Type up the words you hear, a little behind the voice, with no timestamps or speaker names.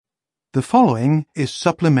The following is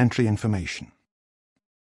supplementary information.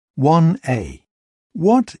 1a.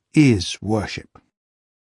 What is worship?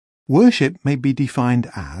 Worship may be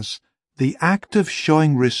defined as the act of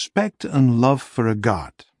showing respect and love for a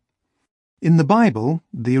god. In the Bible,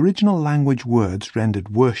 the original language words rendered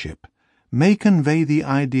worship may convey the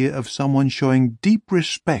idea of someone showing deep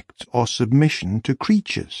respect or submission to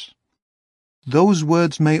creatures. Those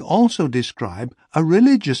words may also describe a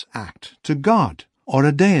religious act to God or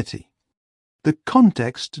a deity. The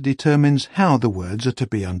context determines how the words are to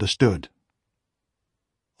be understood.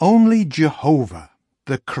 Only Jehovah,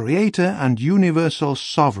 the Creator and universal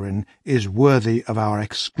Sovereign, is worthy of our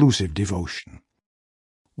exclusive devotion.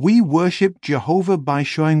 We worship Jehovah by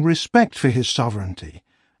showing respect for His sovereignty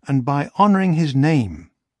and by honoring His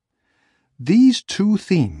name. These two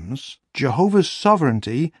themes, Jehovah's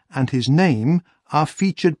sovereignty and His name, are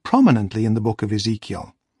featured prominently in the book of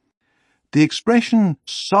Ezekiel. The expression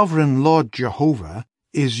Sovereign Lord Jehovah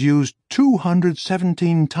is used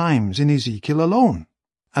 217 times in Ezekiel alone,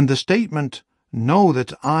 and the statement, Know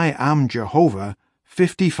that I am Jehovah,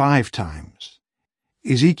 55 times.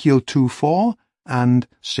 Ezekiel 2:4 and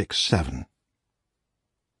 6:7.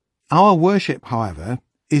 Our worship, however,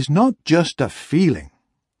 is not just a feeling.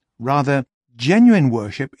 Rather, genuine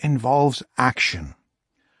worship involves action.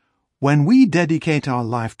 When we dedicate our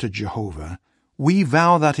life to Jehovah, we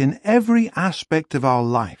vow that in every aspect of our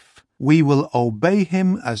life we will obey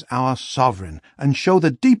Him as our sovereign and show the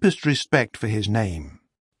deepest respect for His name.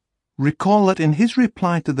 Recall that in His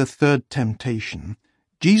reply to the third temptation,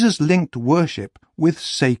 Jesus linked worship with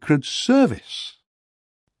sacred service.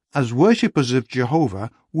 As worshippers of Jehovah,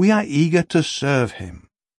 we are eager to serve Him.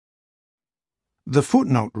 The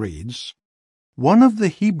footnote reads, one of the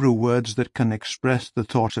Hebrew words that can express the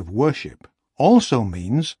thought of worship also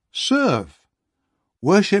means serve.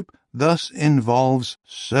 Worship thus involves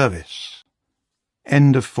service.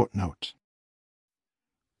 End of footnote.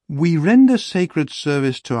 We render sacred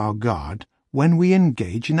service to our God when we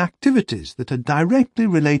engage in activities that are directly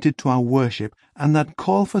related to our worship and that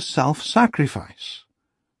call for self-sacrifice.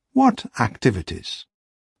 What activities?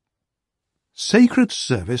 Sacred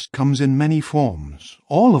service comes in many forms,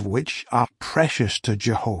 all of which are precious to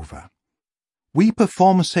Jehovah. We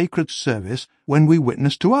perform sacred service when we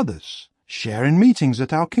witness to others, share in meetings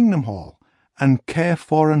at our Kingdom Hall, and care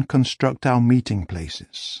for and construct our meeting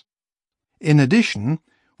places. In addition,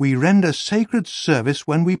 we render sacred service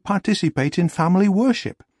when we participate in family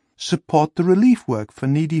worship, support the relief work for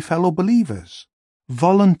needy fellow believers,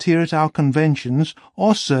 volunteer at our conventions,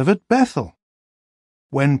 or serve at Bethel.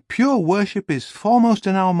 When pure worship is foremost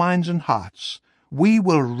in our minds and hearts, we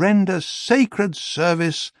will render sacred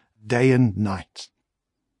service day and night.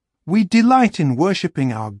 We delight in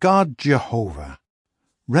worshipping our God Jehovah.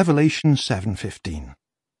 Revelation 7:15.